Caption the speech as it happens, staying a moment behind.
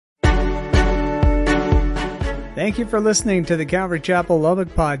Thank you for listening to the Calvary Chapel Lubbock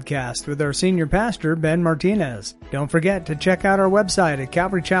podcast with our senior pastor, Ben Martinez. Don't forget to check out our website at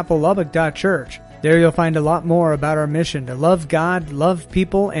calvarychapellubbock.church. There you'll find a lot more about our mission to love God, love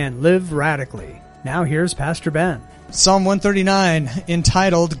people, and live radically. Now here's Pastor Ben. Psalm 139,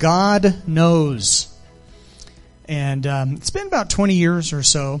 entitled, God Knows. And it's been about 20 years or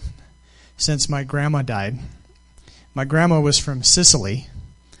so since my grandma died. My grandma was from Sicily,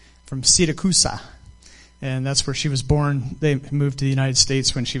 from Siracusa. And that's where she was born. They moved to the United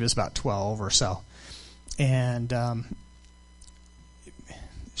States when she was about 12 or so. And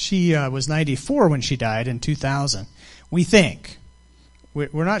she was 94 when she died in 2000. We think.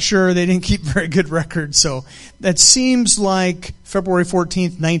 We're not sure. They didn't keep very good records. So that seems like February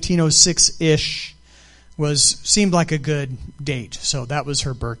 14th, 1906-ish seemed like a good date. So that was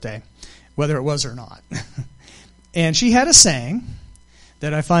her birthday, whether it was or not. And she had a saying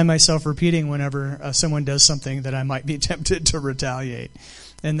that I find myself repeating whenever someone does something that I might be tempted to retaliate.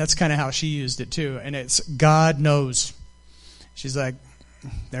 And that's kind of how she used it too. And it's, God knows. She's like,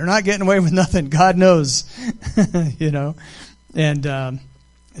 they're not getting away with nothing. God knows. You know? And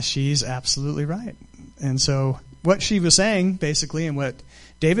she's absolutely right. And so what she was saying, basically, and what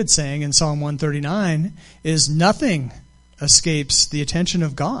David's saying in Psalm 139 is nothing escapes the attention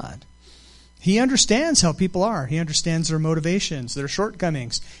of God. He understands how people are. He understands their motivations, their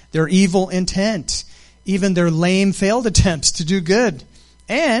shortcomings, their evil intent, even their lame, failed attempts to do good.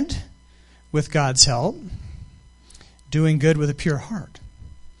 And, with God's help, doing good with a pure heart.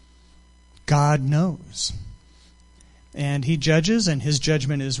 God knows. And He judges, and His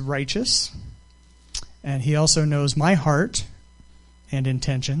judgment is righteous. And He also knows my heart and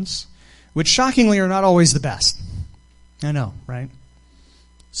intentions, which shockingly are not always the best. I know, right?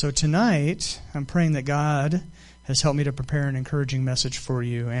 So tonight, I'm praying that God has helped me to prepare an encouraging message for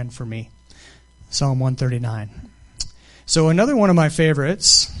you and for me. Psalm 139. So another one of my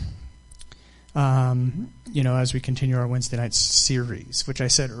favorites, as we continue our Wednesday night series, which I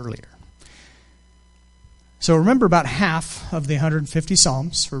said earlier. So remember, about half of the 150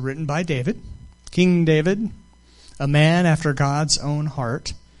 Psalms were written by David, King David, a man after God's own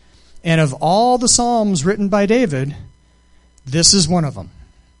heart. And of all the Psalms written by David, this is one of them.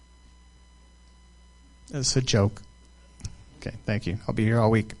 That's a joke. Okay, thank you. I'll be here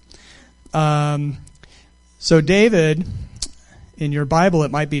all week. So David, in your Bible,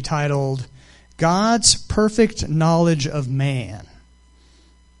 it might be titled, God's Perfect Knowledge of Man.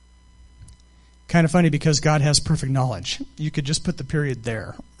 Kind of funny because God has perfect knowledge. You could just put the period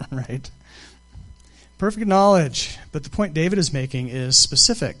there, right? Perfect knowledge. But the point David is making is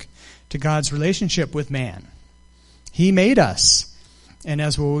specific to God's relationship with man. He made us. And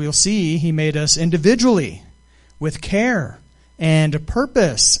as we'll see, He made us individually with care and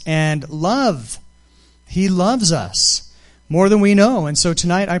purpose and love. He loves us more than we know. And so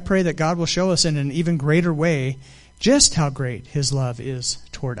tonight I pray that God will show us in an even greater way just how great His love is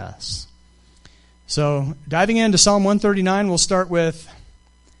toward us. So diving into Psalm 139, we'll start with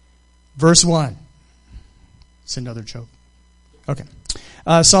verse 1. It's another joke. Okay.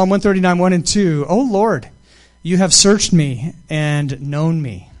 Psalm 139, 1 and 2. O Lord, You have searched me and known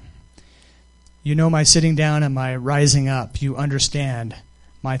me. You know my sitting down and my rising up. You understand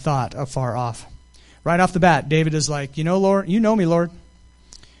my thought afar off. Right off the bat, David is like, Lord, You know me, Lord.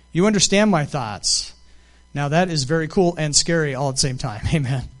 You understand my thoughts. Now that is very cool and scary all at the same time.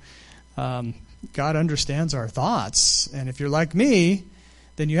 Amen. God understands our thoughts. And if you're like me,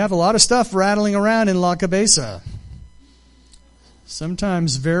 then you have a lot of stuff rattling around in La Cabeza.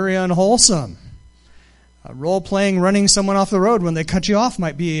 Sometimes very unwholesome. Role-playing, running someone off the road when they cut you off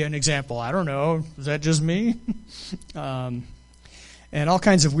might be an example. I don't know. Is that just me? And all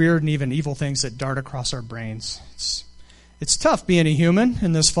kinds of weird and even evil things that dart across our brains. It's tough being a human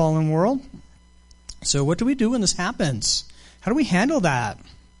in this fallen world. So what do we do when this happens? How do we handle that?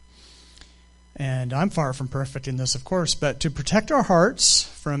 And I'm far from perfect in this, of course, but to protect our hearts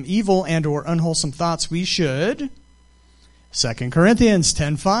from evil and or unwholesome thoughts, we should, 2 Corinthians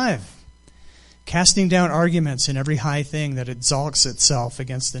 10:5. Casting down arguments in every high thing that exalts itself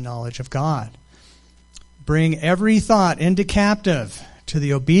against the knowledge of God. Bring every thought into captive to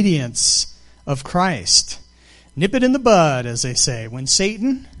the obedience of Christ. Nip it in the bud, as they say. When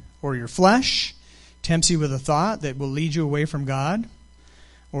Satan or your flesh tempts you with a thought that will lead you away from God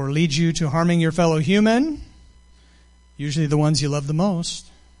or lead you to harming your fellow human, usually the ones you love the most,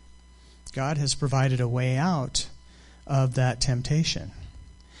 God has provided a way out of that temptation.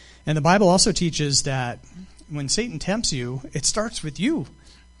 And the Bible also teaches that when Satan tempts you, it starts with you.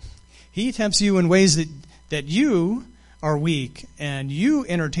 He tempts you in ways that you are weak, and you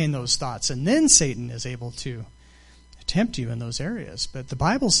entertain those thoughts, and then Satan is able to tempt you in those areas. But the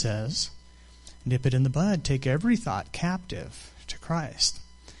Bible says, nip it in the bud. Take every thought captive to Christ.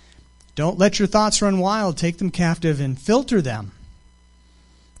 Don't let your thoughts run wild. Take them captive and filter them.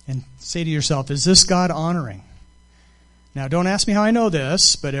 And say to yourself, is this God honoring? Now, don't ask me how I know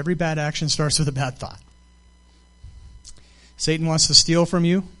this, but every bad action starts with a bad thought. Satan wants to steal from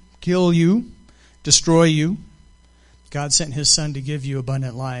you, kill you, destroy you. God sent his Son to give you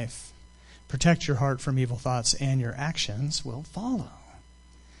abundant life. Protect your heart from evil thoughts, and your actions will follow.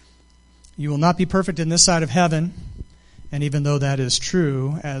 You will not be perfect in this side of heaven, and even though that is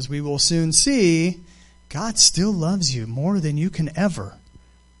true, as we will soon see, God still loves you more than you can ever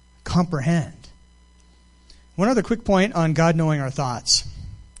comprehend. One other quick point on God knowing our thoughts.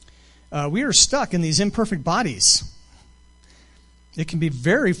 We are stuck in these imperfect bodies. It can be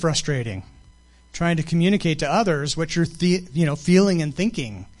very frustrating trying to communicate to others what you're feeling and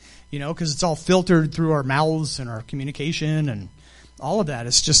thinking, because it's all filtered through our mouths and our communication and all of that.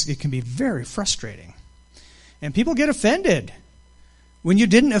 It can be very frustrating. And people get offended when you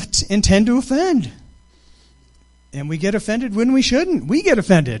didn't intend to offend. And we get offended when we shouldn't. We get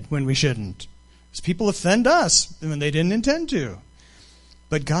offended when we shouldn't. Because people offend us when they didn't intend to.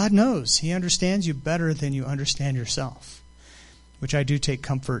 But God knows. He understands you better than you understand yourself, which I do take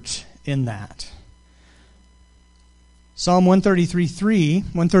comfort in that. Psalm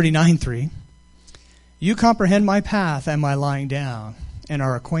 139:3, you comprehend my path and my lying down, and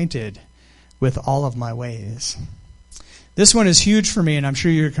are acquainted with all of my ways. This one is huge for me, and I'm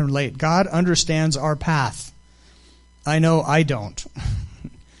sure you can relate. God understands our path. I know I don't.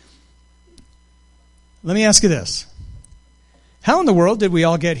 Let me ask you this. How in the world did we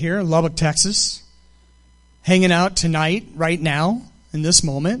all get here in Lubbock, Texas, hanging out tonight, right now, in this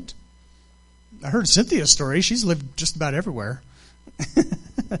moment? I heard Cynthia's story. She's lived just about everywhere.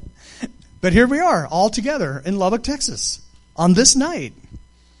 But here we are, all together in Lubbock, Texas, on this night,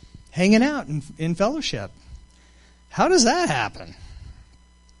 hanging out in fellowship. How does that happen?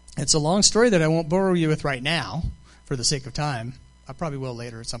 It's a long story that I won't bore you with right now, for the sake of time. I probably will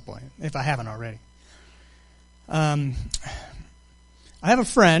later at some point, if I haven't already. I have a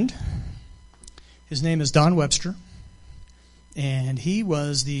friend. His name is Don Webster. And he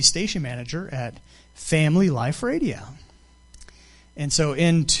was the station manager at Family Life Radio. And so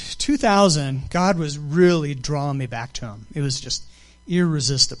in 2000, God was really drawing me back to him. It was just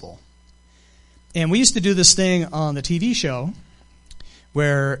irresistible. And we used to do this thing on the TV show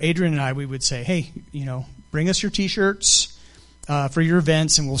where Adrian and I, we would say, hey, bring us your T-shirts for your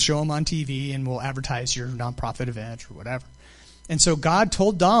events, and we'll show them on TV, and we'll advertise your nonprofit event or whatever. And so God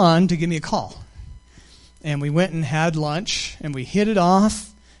told Don to give me a call. And we went and had lunch, and we hit it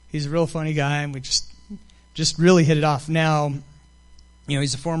off. He's a real funny guy, and we just really hit it off. Now,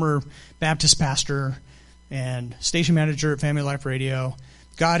 he's a former Baptist pastor and station manager at Family Life Radio.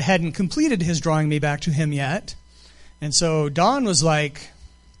 God hadn't completed his drawing me back to him yet. And so Don was like,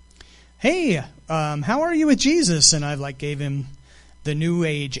 hey, how are you with Jesus? And I gave him the New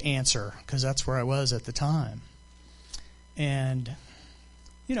Age answer, because that's where I was at the time. And,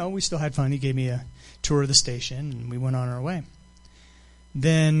 we still had fun. He gave me a tour of the station, and we went on our way.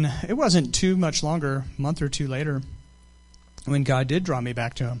 Then it wasn't too much longer, a month or two later, when God did draw me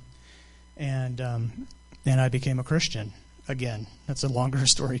back to him. And I became a Christian again. That's a longer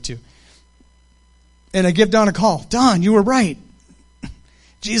story, too. And I give Don a call. Don, you were right.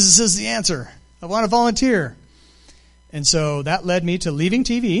 Jesus is the answer. I want to volunteer. And so that led me to leaving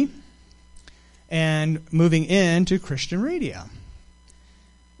TV and moving into Christian radio.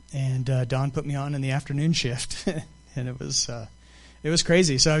 And Don put me on in the afternoon shift, and it was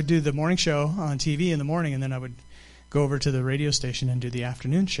crazy. So I would do the morning show on TV in the morning, and then I would go over to the radio station and do the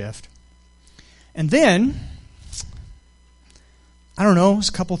afternoon shift. And then, I don't know, it was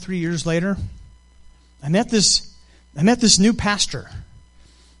a couple, 3 years later, I met this new pastor.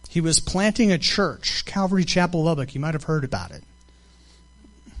 He was planting a church, Calvary Chapel, Lubbock. You might have heard about it.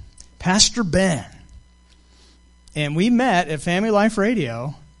 Pastor Ben. And we met at Family Life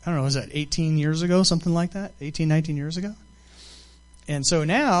Radio. I don't know, was that 18 years ago, something like that? 18, 19 years ago? And so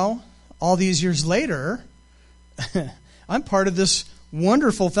now, all these years later, I'm part of this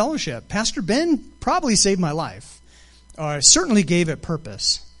wonderful fellowship. Pastor Ben probably saved my life, or certainly gave it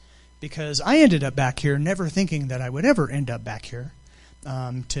purpose, because I ended up back here never thinking that I would ever end up back here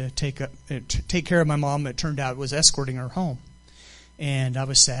to take care of my mom. It turned out was escorting her home. And I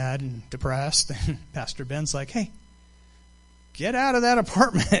was sad and depressed, and Pastor Ben's like, hey, get out of that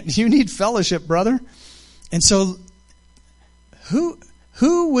apartment. You need fellowship, brother. And so who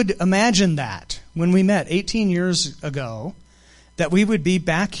would imagine that when we met 18 years ago, that we would be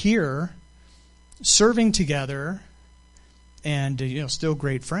back here serving together and still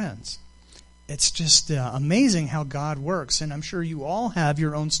great friends. It's just amazing how God works, and I'm sure you all have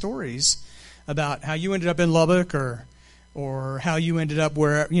your own stories about how you ended up in Lubbock or how you ended up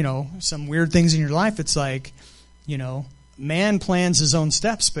where, some weird things in your life. It's like, man plans his own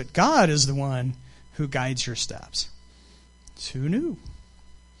steps, but God is the one who guides your steps. So who knew?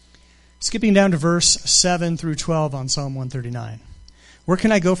 Skipping down to verse 7 through 12 on Psalm 139. Where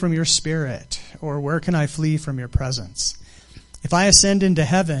can I go from your spirit? Or where can I flee from your presence? If I ascend into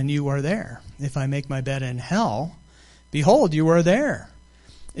heaven, you are there. If I make my bed in hell, behold, you are there.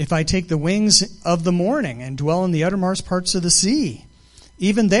 If I take the wings of the morning and dwell in the uttermost parts of the sea,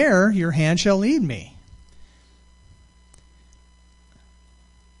 even there your hand shall lead me.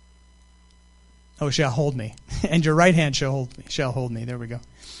 Shall hold me. And your right hand shall hold me. There we go.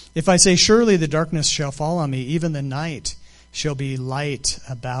 If I say, surely the darkness shall fall on me, even the night shall be light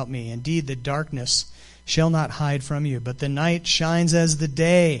about me. Indeed, the darkness shall not hide from you, but the night shines as the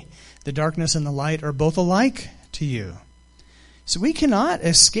day. The darkness and the light are both alike to you. So we cannot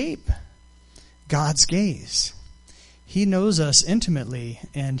escape God's gaze. He knows us intimately,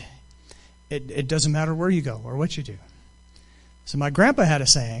 and it doesn't matter where you go or what you do. So my grandpa had a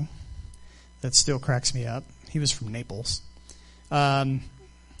saying that still cracks me up. He was from Naples.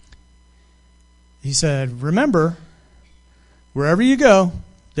 He said, remember, wherever you go,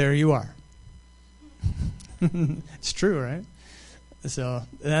 there you are. It's true, right? So,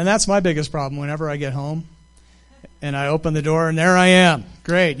 and that's my biggest problem whenever I get home and I open the door and there I am.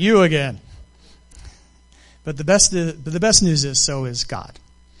 Great, you again. But the best news is, so is God.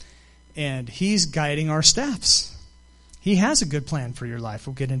 And He's guiding our steps. He has a good plan for your life.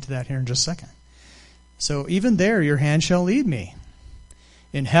 We'll get into that here in just a second. So even there, your hand shall lead me.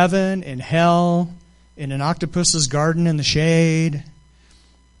 In heaven, in hell, in an octopus's garden in the shade.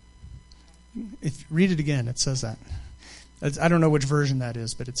 Read it again. It says that. I don't know which version that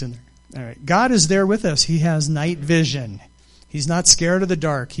is, but it's in there. All right. God is there with us. He has night vision. He's not scared of the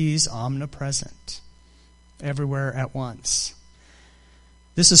dark. He's omnipresent. Everywhere at once.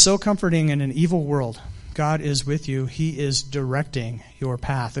 This is so comforting in an evil world. God is with you. He is directing your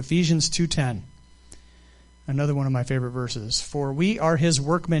path. Ephesians 2:10. Another one of my favorite verses. For we are His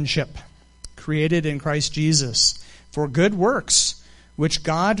workmanship, created in Christ Jesus, for good works, which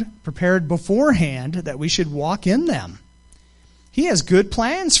God prepared beforehand that we should walk in them. He has good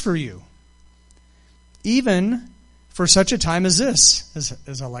plans for you, even for such a time as this,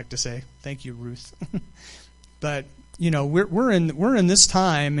 as I like to say. Thank you, Ruth. But we're in this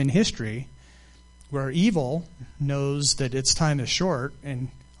time in history where evil knows that its time is short, and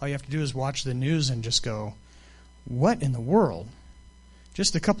all you have to do is watch the news and just go, what in the world?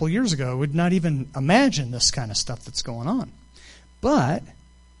 Just a couple of years ago, would not even imagine this kind of stuff that's going on. But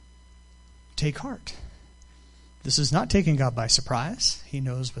take heart. This is not taking God by surprise. He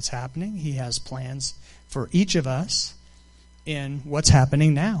knows what's happening. He has plans for each of us in what's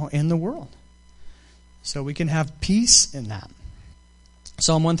happening now in the world. So we can have peace in that.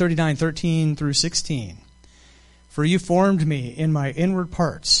 Psalm 139:13 through 16. For you formed me in my inward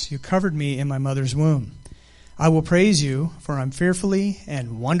parts. You covered me in my mother's womb. I will praise you, for I'm fearfully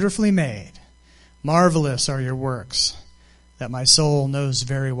and wonderfully made. Marvelous are your works, that my soul knows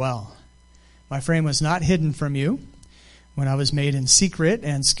very well. My frame was not hidden from you when I was made in secret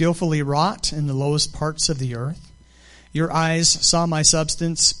and skillfully wrought in the lowest parts of the earth. Your eyes saw my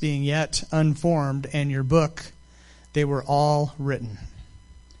substance being yet unformed, and your book, they were all written.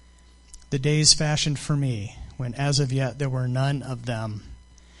 The days fashioned for me, when as of yet there were none of them.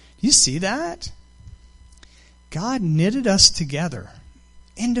 You see that? God knitted us together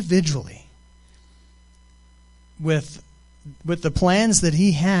individually with the plans that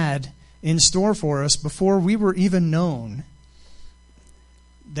He had in store for us before we were even known,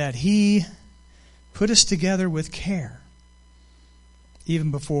 that He put us together with care,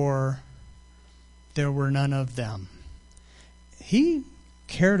 even before there were none of them. He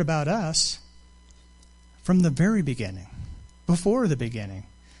cared about us from the very beginning, before the beginning.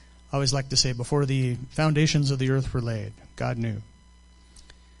 I always like to say, before the foundations of the earth were laid, God knew.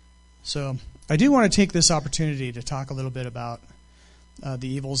 So I do want to take this opportunity to talk a little bit about the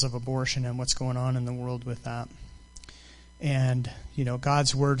evils of abortion and what's going on in the world with that. And,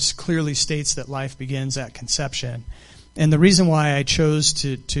 God's words clearly states that life begins at conception. And the reason why I chose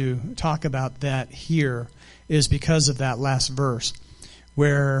to talk about that here is because of that last verse,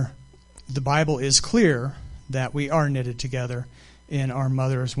 where the Bible is clear that we are knitted together in our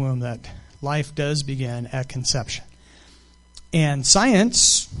mother's womb, that life does begin at conception. And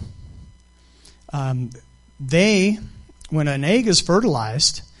science, when an egg is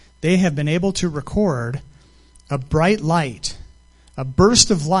fertilized, they have been able to record a bright light, a burst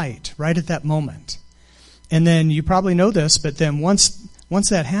of light right at that moment. And then you probably know this, but then once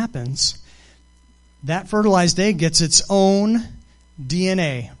that happens, that fertilized egg gets its own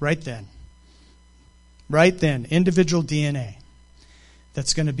DNA right then. Right then, individual DNA.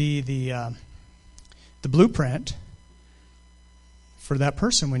 That's going to be the blueprint for that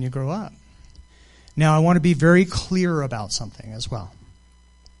person when you grow up. Now, I want to be very clear about something as well.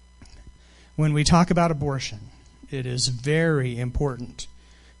 When we talk about abortion, it is very important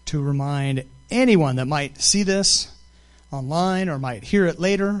to remind anyone that might see this online or might hear it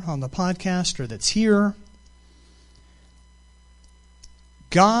later on the podcast or that's here.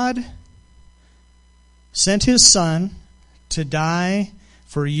 God sent his Son to die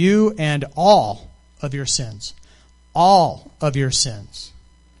for you and all of your sins. All of your sins.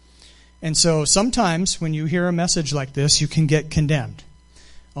 And so sometimes when you hear a message like this, you can get condemned.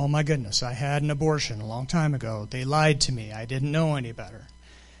 Oh my goodness, I had an abortion a long time ago. They lied to me. I didn't know any better.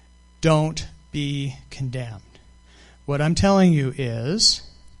 Don't be condemned. What I'm telling you is,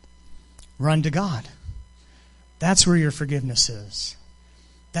 run to God. That's where your forgiveness is.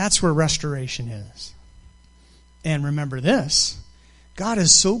 That's where restoration is. And remember this, God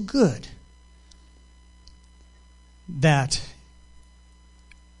is so good that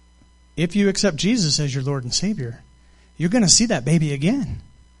if you accept Jesus as your Lord and Savior, you're going to see that baby again.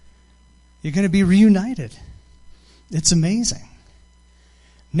 You're going to be reunited. It's amazing.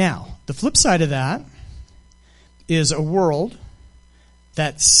 Now, the flip side of that is a world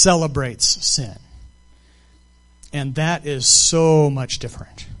that celebrates sin. And that is so much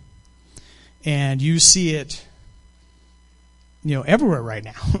different. And you see it, everywhere right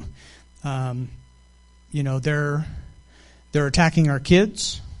now. They're attacking our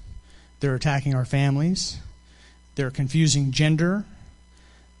kids. They're attacking our families. They're confusing gender.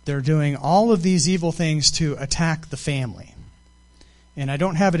 They're doing all of these evil things to attack the family. And I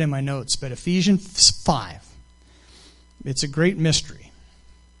don't have it in my notes, but Ephesians 5, it's a great mystery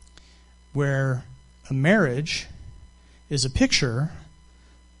where a marriage is a picture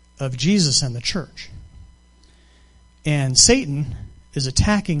of Jesus and the church. And Satan is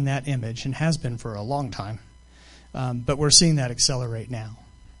attacking that image and has been for a long time. But we're seeing that accelerate now.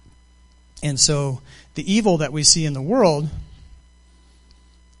 And so the evil that we see in the world,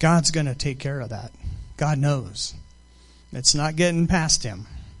 God's going to take care of that. God knows. It's not getting past him.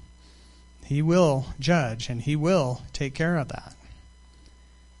 He will judge and he will take care of that.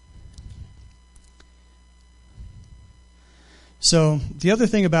 So the other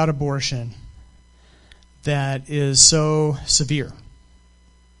thing about abortion that is so severe,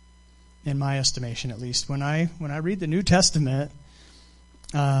 in my estimation at least, when I read the New Testament,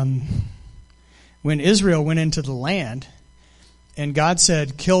 when Israel went into the land and God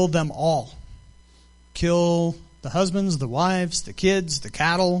said, kill them all. Kill the husbands, the wives, the kids, the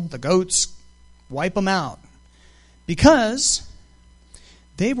cattle, the goats, wipe them out. Because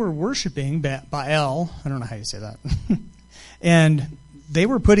they were worshiping Baal, I don't know how you say that, and they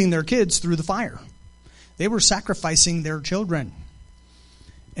were putting their kids through the fire. They were sacrificing their children.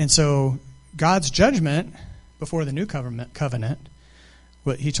 And so God's judgment before the new covenant,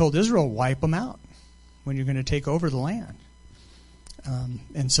 he told Israel, wipe them out when you're going to take over the land.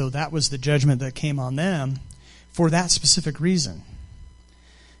 And so that was the judgment that came on them for that specific reason.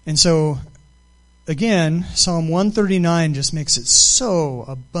 And so, again, Psalm 139 just makes it so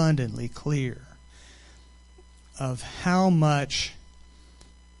abundantly clear of how much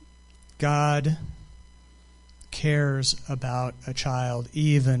God cares about a child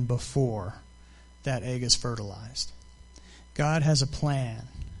even before that egg is fertilized. God has a plan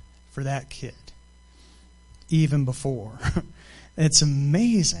for that kid even before. It's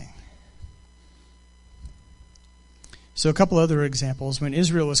amazing. So a couple other examples. When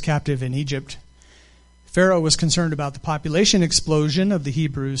Israel was captive in Egypt, Pharaoh was concerned about the population explosion of the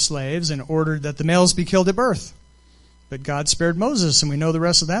Hebrew slaves and ordered that the males be killed at birth. But God spared Moses, and we know the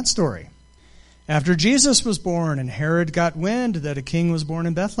rest of that story. After Jesus was born, and Herod got wind that a king was born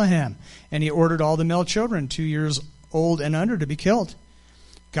in Bethlehem, and he ordered all the male children 2 years old and under to be killed.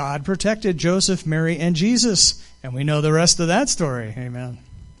 God protected Joseph, Mary, and Jesus, and we know the rest of that story. Amen.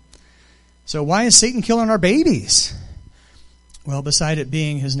 So why is Satan killing our babies? Well, beside it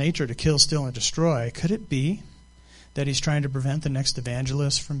being his nature to kill, steal, and destroy, could it be that he's trying to prevent the next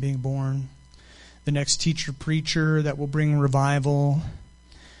evangelist from being born? The next teacher, preacher that will bring revival?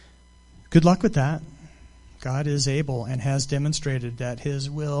 Good luck with that. God is able and has demonstrated that his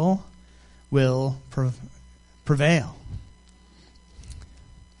will prevail.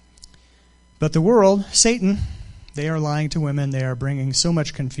 But the world, Satan, they are lying to women. They are bringing so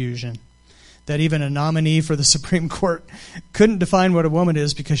much confusion that even a nominee for the Supreme Court couldn't define what a woman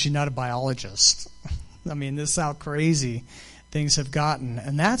is because she's not a biologist. I mean, this is how crazy things have gotten.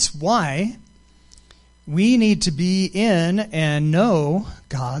 And that's why we need to be in and know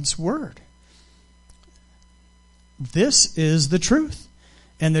God's Word. This is the truth.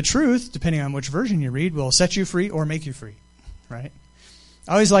 And the truth, depending on which version you read, will set you free or make you free, right?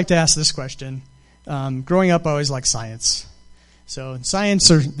 I always like to ask this question. Growing up, I always liked science. So in science,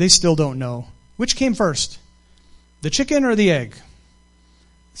 they still don't know. Which came first, the chicken or the egg?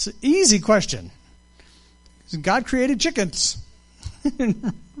 It's an easy question. God created chickens.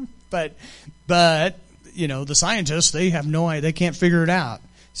 but the scientists, they have no idea. They can't figure it out.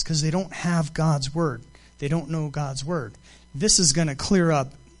 It's because they don't have God's Word. They don't know God's Word. This is going to clear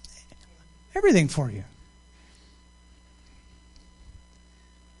up everything for you.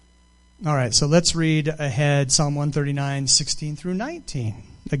 All right, so let's read ahead Psalm 139, 16 through 19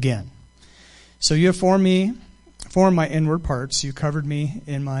 again. So you have formed my inward parts. You covered me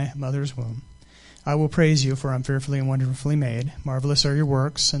in my mother's womb. I will praise you, for I'm fearfully and wonderfully made. Marvelous are your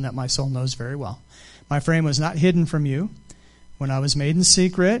works, and that my soul knows very well. My frame was not hidden from you when I was made in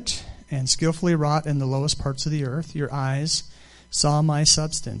secret and skillfully wrought in the lowest parts of the earth. Your eyes saw my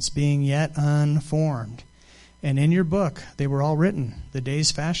substance, being yet unformed. And in your book they were all written, the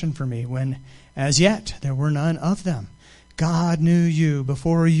days fashioned for me, when as yet there were none of them. God knew you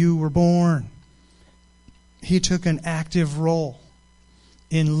before you were born. He took an active role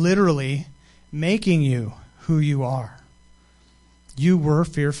in literally making you who you are. You were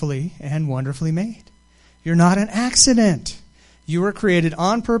fearfully and wonderfully made. You're not an accident. You were created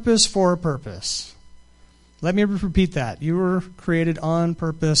on purpose for a purpose. Let me repeat that. You were created on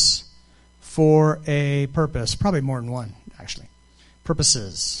purpose for a purpose. Probably more than one, actually.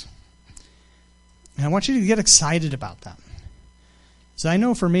 Purposes. And I want you to get excited about them. So I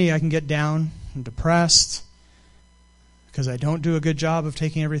know for me, I can get down and depressed because I don't do a good job of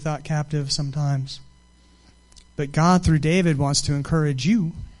taking every thought captive sometimes. But God, through David, wants to encourage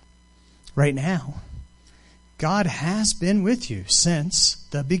you right now. God has been with you since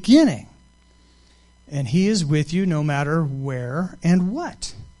the beginning. And He is with you no matter where and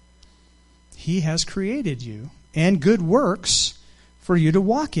what. He has created you and good works for you to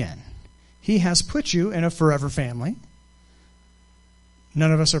walk in. He has put you in a forever family.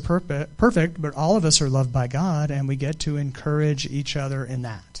 None of us are perfect, but all of us are loved by God, and we get to encourage each other in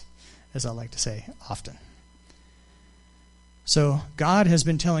that, as I like to say often. So God has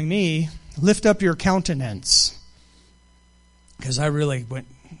been telling me, lift up your countenance. Because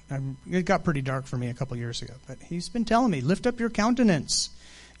it got pretty dark for me a couple years ago. But He's been telling me, lift up your countenance.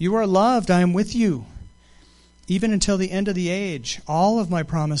 You are loved. I am with you. Even until the end of the age, all of my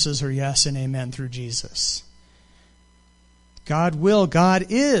promises are yes and amen through Jesus. God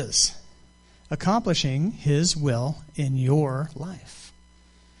is accomplishing His will in your life.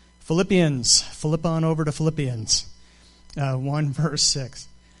 Flip on over to Philippians 1 verse 6.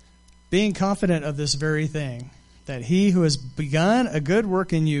 Being confident of this very thing, that He who has begun a good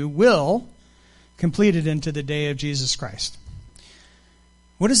work in you will complete it into the day of Jesus Christ.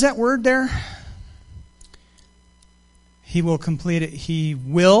 What is that word there? He will complete it. He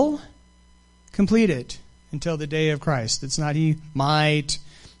will complete it until the day of Christ. It's not He might,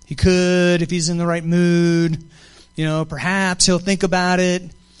 He could, if He's in the right mood. Perhaps He'll think about it.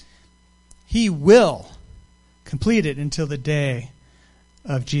 He will complete it until the day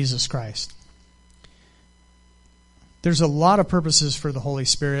of Jesus Christ. There's a lot of purposes for the Holy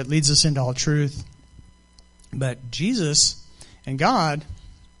Spirit. It leads us into all truth. But Jesus and God,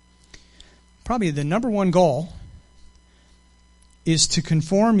 probably the number one goal is to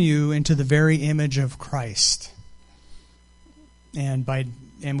conform you into the very image of Christ. And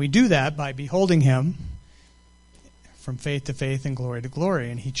we do that by beholding Him from faith to faith and glory to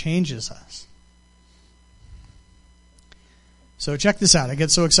glory. And He changes us. So check this out. I get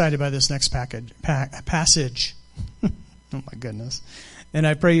so excited by this next passage. Oh my goodness. And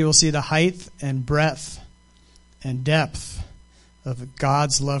I pray you will see the height and breadth and depth of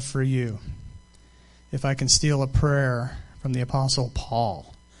God's love for you. If I can steal a prayer from the Apostle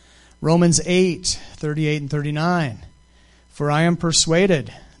Paul. Romans 8:38 and 39. For I am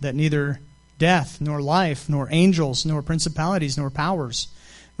persuaded that neither death, nor life, nor angels, nor principalities, nor powers,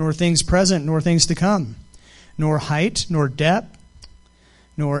 nor things present, nor things to come, nor height, nor depth,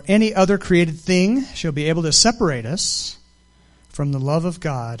 nor any other created thing shall be able to separate us from the love of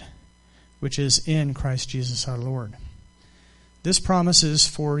God, which is in Christ Jesus our Lord. This promise is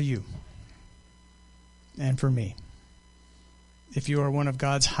for you and for me. If you are one of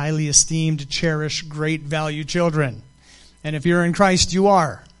God's highly esteemed, cherished, great value children. And if you're in Christ, you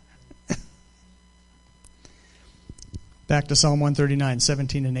are. Back to Psalm 139,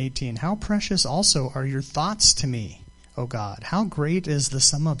 17 and 18. How precious also are your thoughts to me, O God. How great is the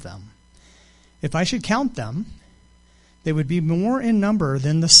sum of them. If I should count them, they would be more in number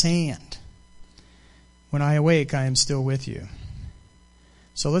than the sand. When I awake, I am still with you.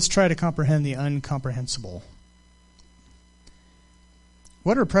 So let's try to comprehend the incomprehensible.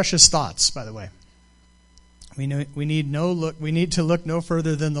 What are precious thoughts, by the way? We need to look no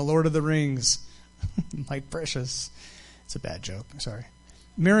further than the Lord of the Rings. Like precious. It's a bad joke. Sorry.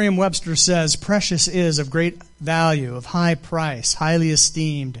 Merriam-Webster says, precious is of great value, of high price, highly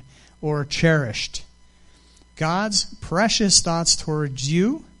esteemed, or cherished. God's precious thoughts towards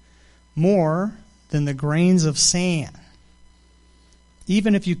you more than the grains of sand.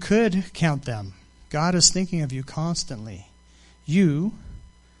 Even if you could count them, God is thinking of you constantly. You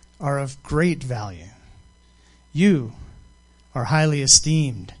are of great value. You are highly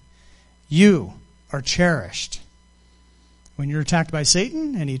esteemed. You are cherished. When you're attacked by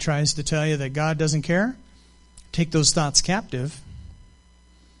Satan and he tries to tell you that God doesn't care, take those thoughts captive.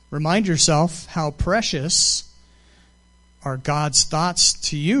 Remind yourself how precious are God's thoughts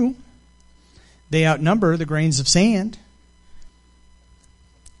to you. They outnumber the grains of sand.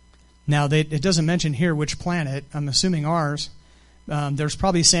 Now, it doesn't mention here which planet. I'm assuming ours. There's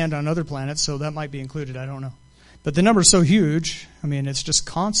probably sand on other planets, so that might be included. I don't know. But the number's so huge, it's just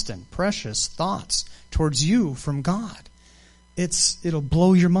constant, precious thoughts towards you from God. It'll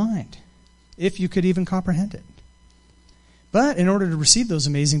blow your mind, if you could even comprehend it. But in order to receive those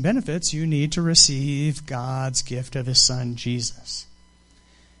amazing benefits, you need to receive God's gift of His Son, Jesus.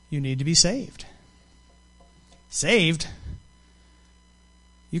 You need to be saved. Saved?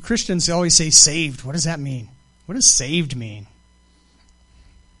 You Christians always say saved. What does that mean? What does saved mean?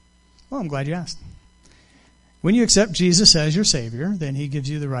 Well, I'm glad you asked. When you accept Jesus as your Savior, then He gives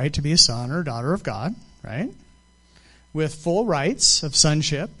you the right to be a son or daughter of God, right? With full rights of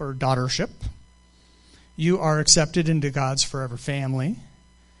sonship or daughtership. You are accepted into God's forever family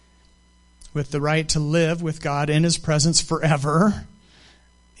with the right to live with God in His presence forever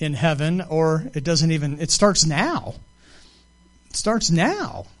in heaven, or it starts now. It starts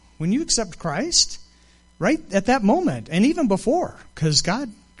now. When you accept Christ, right at that moment, and even before, because God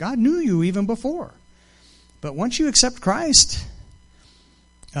knew you even before. But once you accept Christ,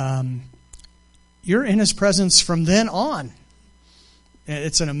 you're in His presence from then on.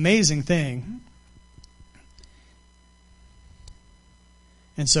 It's an amazing thing.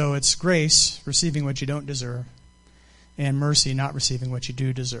 And so it's grace, receiving what you don't deserve, and mercy, not receiving what you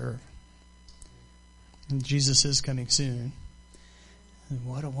do deserve. And Jesus is coming soon. And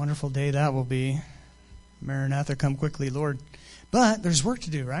what a wonderful day that will be. Maranatha, come quickly, Lord. But there's work to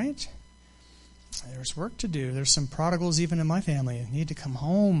do, right? There's work to do. There's some prodigals even in my family that need to come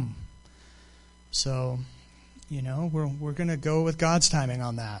home. So, we're going to go with God's timing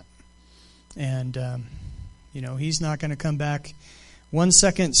on that. And, He's not going to come back 1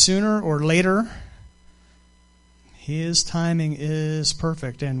 second sooner or later. His timing is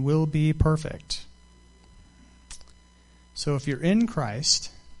perfect and will be perfect. So if you're in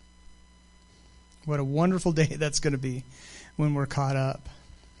Christ, what a wonderful day that's going to be when we're caught up.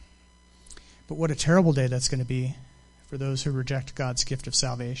 But what a terrible day that's going to be for those who reject God's gift of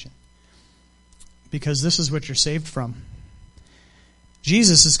salvation. Because this is what you're saved from.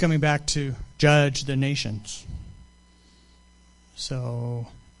 Jesus is coming back to judge the nations. So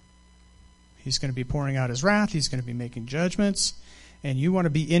He's going to be pouring out His wrath. He's going to be making judgments. And you want to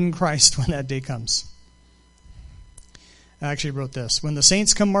be in Christ when that day comes. I actually wrote this. When the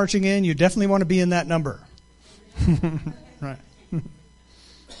saints come marching in, you definitely want to be in that number. Right.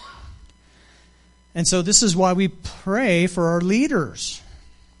 And so this is why we pray for our leaders.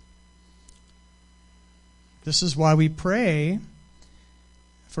 This is why we pray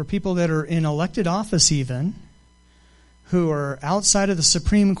for people that are in elected office even, who are outside of the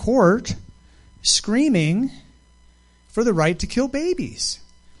Supreme Court screaming for the right to kill babies.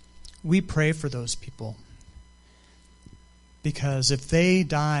 We pray for those people. Because if they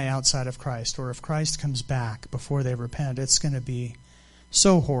die outside of Christ, or if Christ comes back before they repent, it's going to be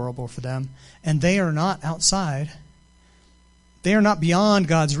so horrible for them. And they are not outside. They are not beyond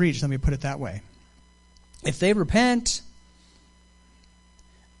God's reach, let me put it that way. If they repent,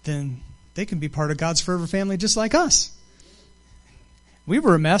 then they can be part of God's forever family just like us. We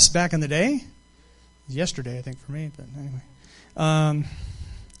were a mess back in the day. Yesterday, I think, for me, but anyway.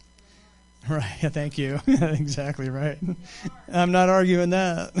 Right, yeah, thank you. Exactly right. I'm not arguing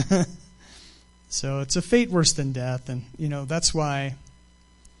that. So it's a fate worse than death, and that's why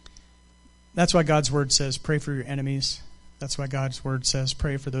God's word says pray for your enemies. That's why God's word says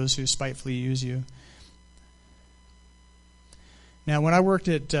pray for those who spitefully use you. Now, when I worked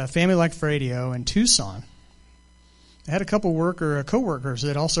at Family Life Radio in Tucson, I had a couple co-workers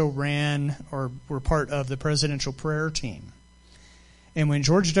that also ran or were part of the presidential prayer team. And when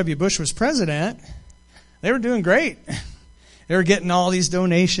George W. Bush was president, they were doing great. They were getting all these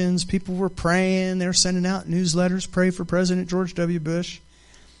donations. People were praying. They were sending out newsletters, pray for President George W. Bush.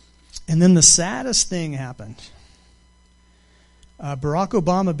 And then the saddest thing happened. Barack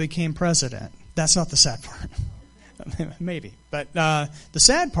Obama became president. That's not the sad part. Maybe. But the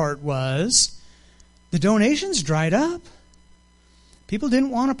sad part was the donations dried up. People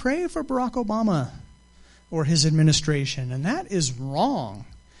didn't want to pray for Barack Obama or his administration, and that is wrong.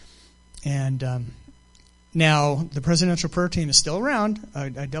 And now the presidential prayer team is still around. I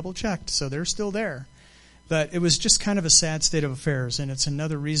double-checked, so they're still there. But it was just kind of a sad state of affairs, and it's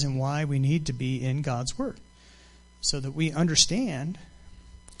another reason why we need to be in God's Word, so that we understand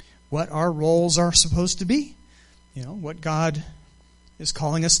what our roles are supposed to be, what God is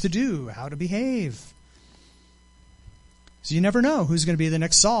calling us to do, how to behave. So you never know who's going to be the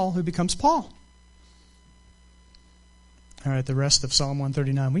next Saul who becomes Paul. All right, the rest of Psalm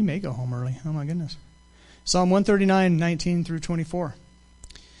 139. We may go home early. Oh, my goodness. Psalm 139, 19 through 24.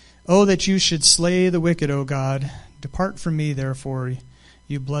 Oh, that you should slay the wicked, O God. Depart from me, therefore,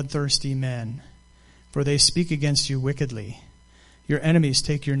 you bloodthirsty men, for they speak against you wickedly. Your enemies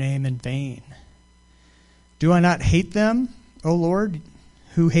take your name in vain. Do I not hate them, O Lord,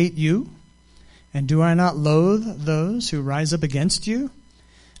 who hate you? And do I not loathe those who rise up against you?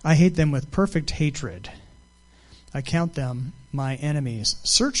 I hate them with perfect hatred. I count them my enemies.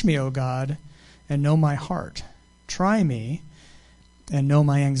 Search me, O God, and know my heart. Try me and know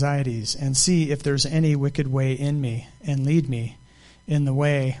my anxieties, and see if there's any wicked way in me, and lead me in the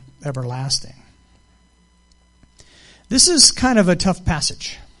way everlasting. This is kind of a tough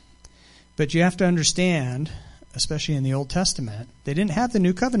passage, but you have to understand, especially in the Old Testament, they didn't have the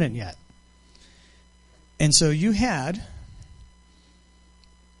New Covenant yet. And so you're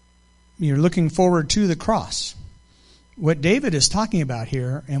looking forward to the cross. What David is talking about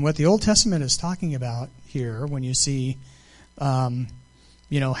here, and what the Old Testament is talking about here, when you see, how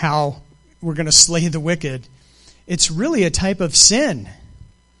we're going to slay the wicked, it's really a type of sin.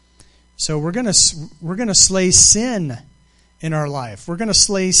 So we're going to slay sin in our life. We're going to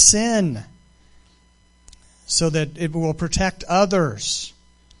slay sin so that it will protect others.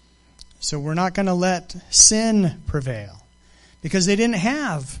 So we're not going to let sin prevail, because they didn't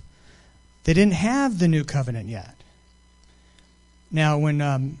have the New Covenant yet. Now,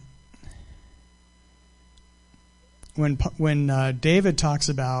 when David talks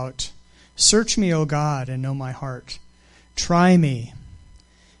about, search me, O God, and know my heart, try me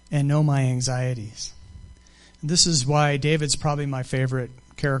and know my anxieties. This is why David's probably my favorite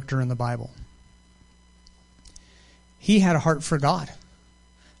character in the Bible. He had a heart for God,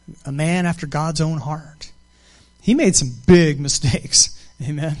 a man after God's own heart. He made some big mistakes.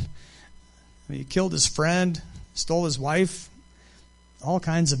 Amen. He killed his friend, stole his wife, all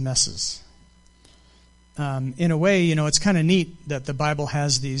kinds of messes. In a way, it's kind of neat that the Bible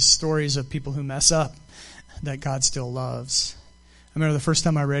has these stories of people who mess up that God still loves. I remember the first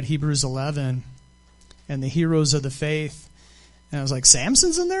time I read Hebrews 11 and the heroes of the faith, and I was like,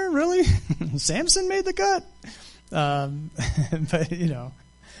 Samson's in there? Really? Samson made the cut? But,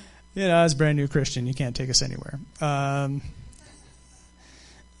 as a brand new Christian, you can't take us anywhere. But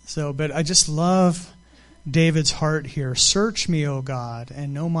I just love David's heart here. Search me, O God,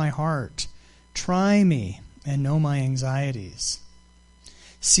 and know my heart. Try me and know my anxieties.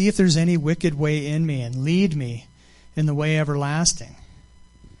 See if there's any wicked way in me, and lead me in the way everlasting.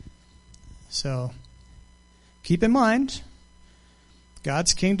 So, keep in mind,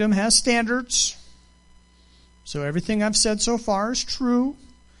 God's kingdom has standards. So everything I've said so far is true.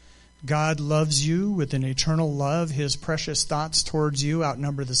 God loves you with an eternal love. His precious thoughts towards you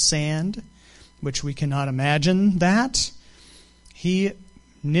outnumber the sand, which we cannot imagine that. He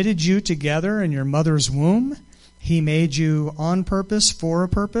knitted you together in your mother's womb. He made you on purpose for a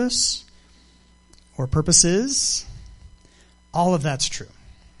purpose, or purposes. All of that's true.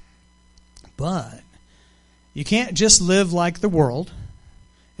 But you can't just live like the world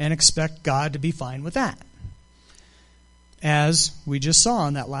and expect God to be fine with that. As we just saw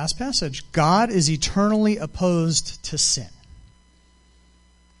in that last passage, God is eternally opposed to sin.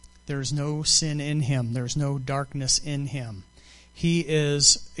 There's no sin in him. There's no darkness in him. He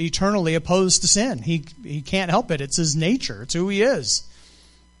is eternally opposed to sin. He can't help it. It's his nature. It's who he is.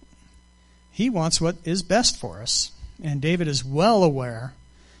 He wants what is best for us. And David is well aware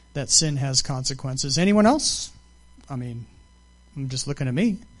that sin has consequences. Anyone else? I'm just looking at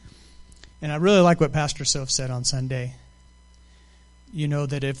me. And I really like what Pastor Soph said on Sunday. You know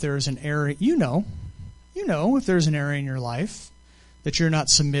that if there's an area, you know if there's an area in your life that you're not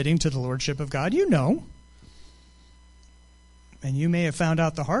submitting to the lordship of God, you know. And you may have found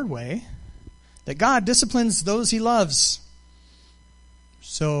out the hard way that God disciplines those he loves.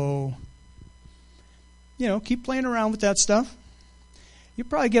 So, keep playing around with that stuff. You'll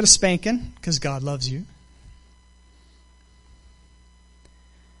probably get a spanking because God loves you.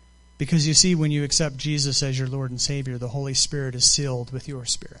 Because you see, when you accept Jesus as your Lord and Savior, the Holy Spirit is sealed with your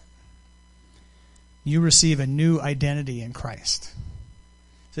spirit. You receive a new identity in Christ.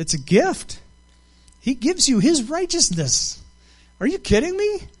 So it's a gift. He gives you his righteousness. Are you kidding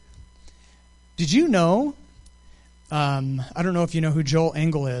me? Did you know, I don't know if you know who Joel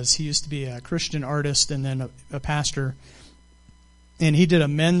Engel is. He used to be a Christian artist and then a pastor. And he did a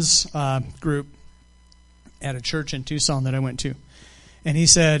men's group at a church in Tucson that I went to. And he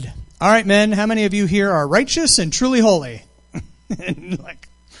said, all right, men, how many of you here are righteous and truly holy? And like,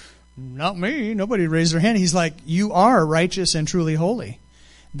 not me. Nobody raised their hand. He's like, you are righteous and truly holy.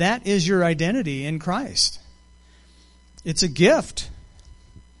 That is your identity in Christ. It's a gift.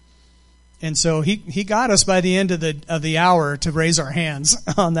 And so he got us by the end of the hour to raise our hands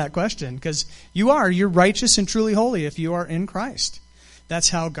on that question, because you're righteous and truly holy if you are in Christ. That's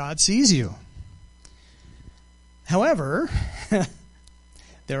how God sees you. However,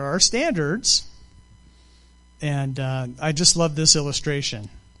 there are standards, and I just love this illustration.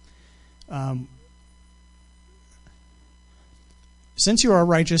 Since you are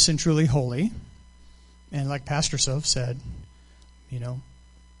righteous and truly holy, and like Pastor Soph said,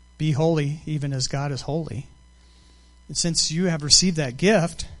 be holy even as God is holy. And since you have received that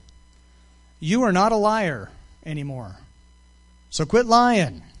gift, you are not a liar anymore. So quit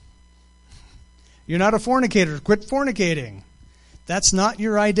lying. You're not a fornicator. Quit fornicating. That's not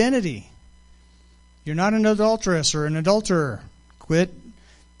your identity. You're not an adulteress or an adulterer. Quit.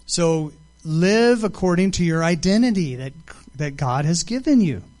 So live according to your identity that God has given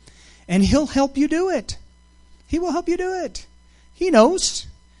you. And he'll help you do it. He will help you do it. He knows.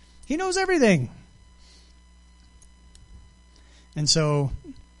 He knows everything. And so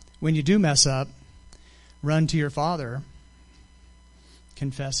when you do mess up, run to your Father,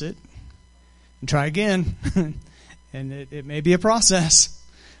 confess it, and try again. And it may be a process.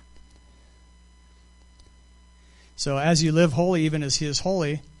 So as you live holy, even as he is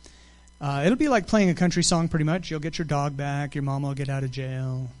holy, it'll be like playing a country song pretty much. You'll get your dog back. Your mama will get out of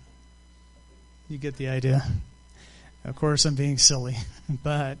jail. You get the idea. Of course, I'm being silly.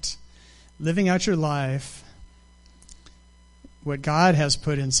 But living out your life, what God has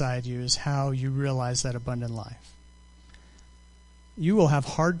put inside you is how you realize that abundant life. You will have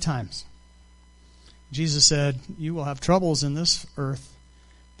hard times. Jesus said, you will have troubles in this earth,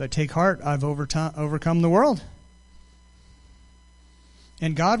 but take heart, I've overcome the world.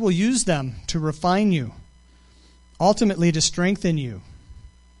 And God will use them to refine you, ultimately to strengthen you,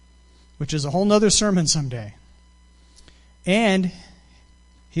 which is a whole nother sermon someday. And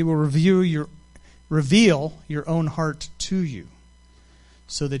he will reveal your own heart to you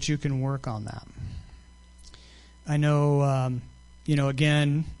so that you can work on that. I know,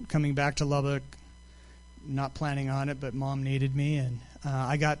 again, coming back to Lubbock, not planning on it, but Mom needed me, and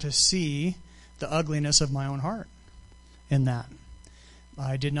I got to see the ugliness of my own heart in that.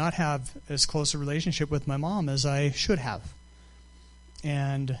 I did not have as close a relationship with my mom as I should have.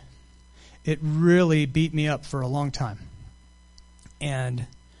 And it really beat me up for a long time. And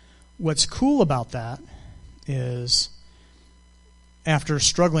what's cool about that is, after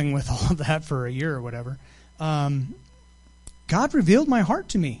struggling with all of that for a year or whatever, God revealed my heart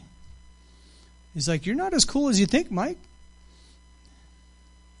to me. He's like, you're not as cool as you think, Mike.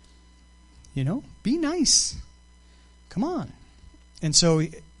 Be nice. Come on. And so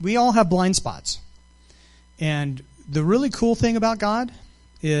we all have blind spots. And the really cool thing about God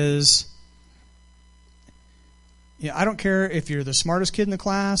is, I don't care if you're the smartest kid in the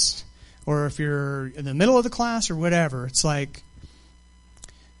class or if you're in the middle of the class or whatever. It's like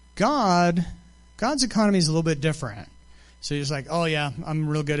God's economy is a little bit different. So you're just like, oh yeah, I'm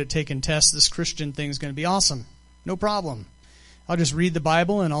real good at taking tests. This Christian thing is going to be awesome. No problem. I'll just read the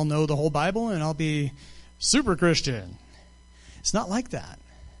Bible and I'll know the whole Bible and I'll be super Christian. It's not like that.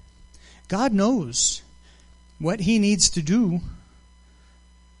 God knows what he needs to do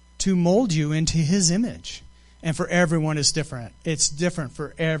to mold you into his image. And for everyone it's different. It's different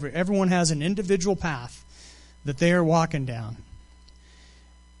for everyone has an individual path that they are walking down.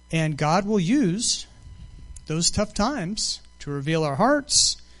 And God will use those tough times to reveal our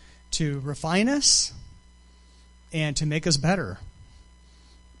hearts, to refine us, and to make us better.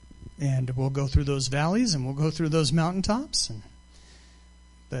 And we'll go through those valleys and we'll go through those mountaintops. And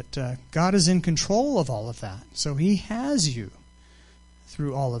But God is in control of all of that. So He has you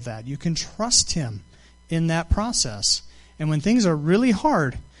through all of that. You can trust Him in that process. And when things are really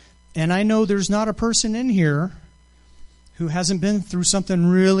hard, and I know there's not a person in here who hasn't been through something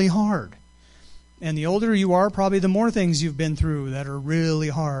really hard. And the older you are, probably the more things you've been through that are really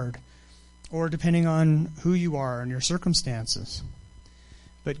hard. Or depending on who you are and your circumstances.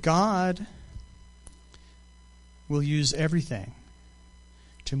 But God will use everything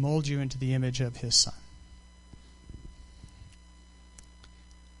to mold you into the image of His Son.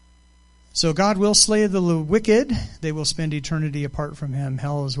 So God will slay the wicked. They will spend eternity apart from Him.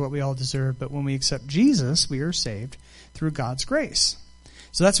 Hell is what we all deserve. But when we accept Jesus, we are saved through God's grace.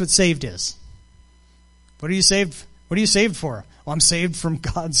 So that's what saved is. What are you saved? What are you saved for? Well, I'm saved from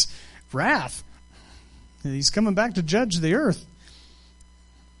God's wrath. He's coming back to judge the earth.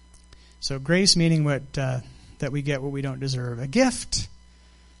 So grace meaning what that we get what we don't deserve. A gift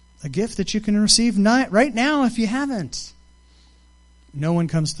that you can receive right now if you haven't. No one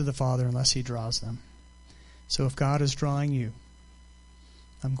comes to the Father unless He draws them. So if God is drawing you,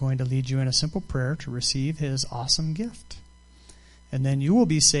 I'm going to lead you in a simple prayer to receive His awesome gift. And then you will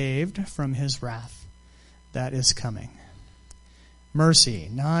be saved from His wrath that is coming. Mercy,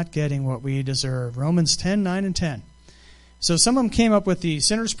 not getting what we deserve. Romans 10, 9, and 10. So some of them came up with the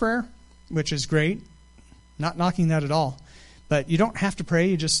sinner's prayer, which is great. Not knocking that at all. But you don't have to pray.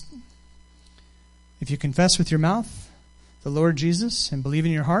 You just, if you confess with your mouth the Lord Jesus and believe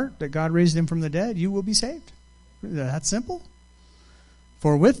in your heart that God raised Him from the dead, you will be saved. That's simple.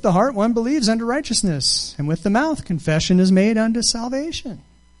 For with the heart one believes unto righteousness, and with the mouth confession is made unto salvation.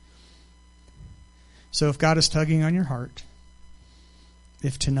 So if God is tugging on your heart,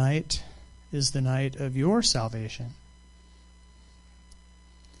 if tonight is the night of your salvation,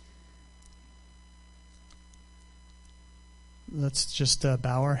 let's just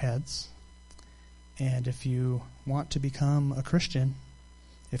bow our heads. And if you want to become a Christian,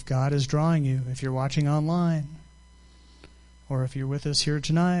 if God is drawing you, if you're watching online, or if you're with us here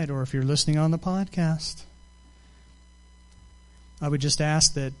tonight, or if you're listening on the podcast, I would just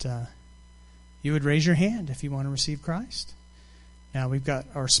ask that you would raise your hand if you want to receive Christ. Now, we've got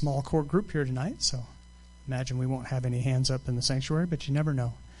our small core group here tonight, so imagine we won't have any hands up in the sanctuary, but you never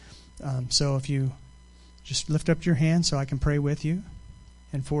know. So if you just lift up your hand so I can pray with you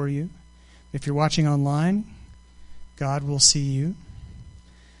and for you. If you're watching online, God will see you.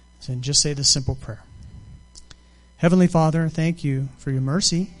 And just say this simple prayer. Heavenly Father, thank you for your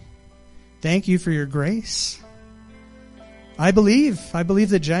mercy. Thank you for your grace. I believe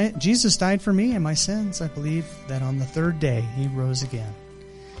that Jesus died for me and my sins. I believe that on the third day He rose again.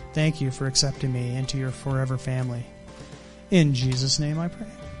 Thank you for accepting me into your forever family. In Jesus' name I pray.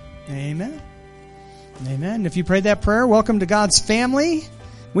 Amen. Amen. If you prayed that prayer, welcome to God's family.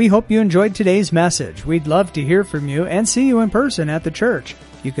 We hope you enjoyed today's message. We'd love to hear from you and see you in person at the church.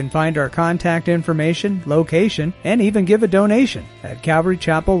 You can find our contact information, location, and even give a donation at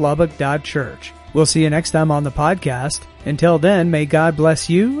calvarychapellubbock.church. We'll see you next time on the podcast. Until then, may God bless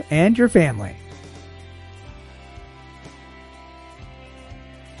you and your family.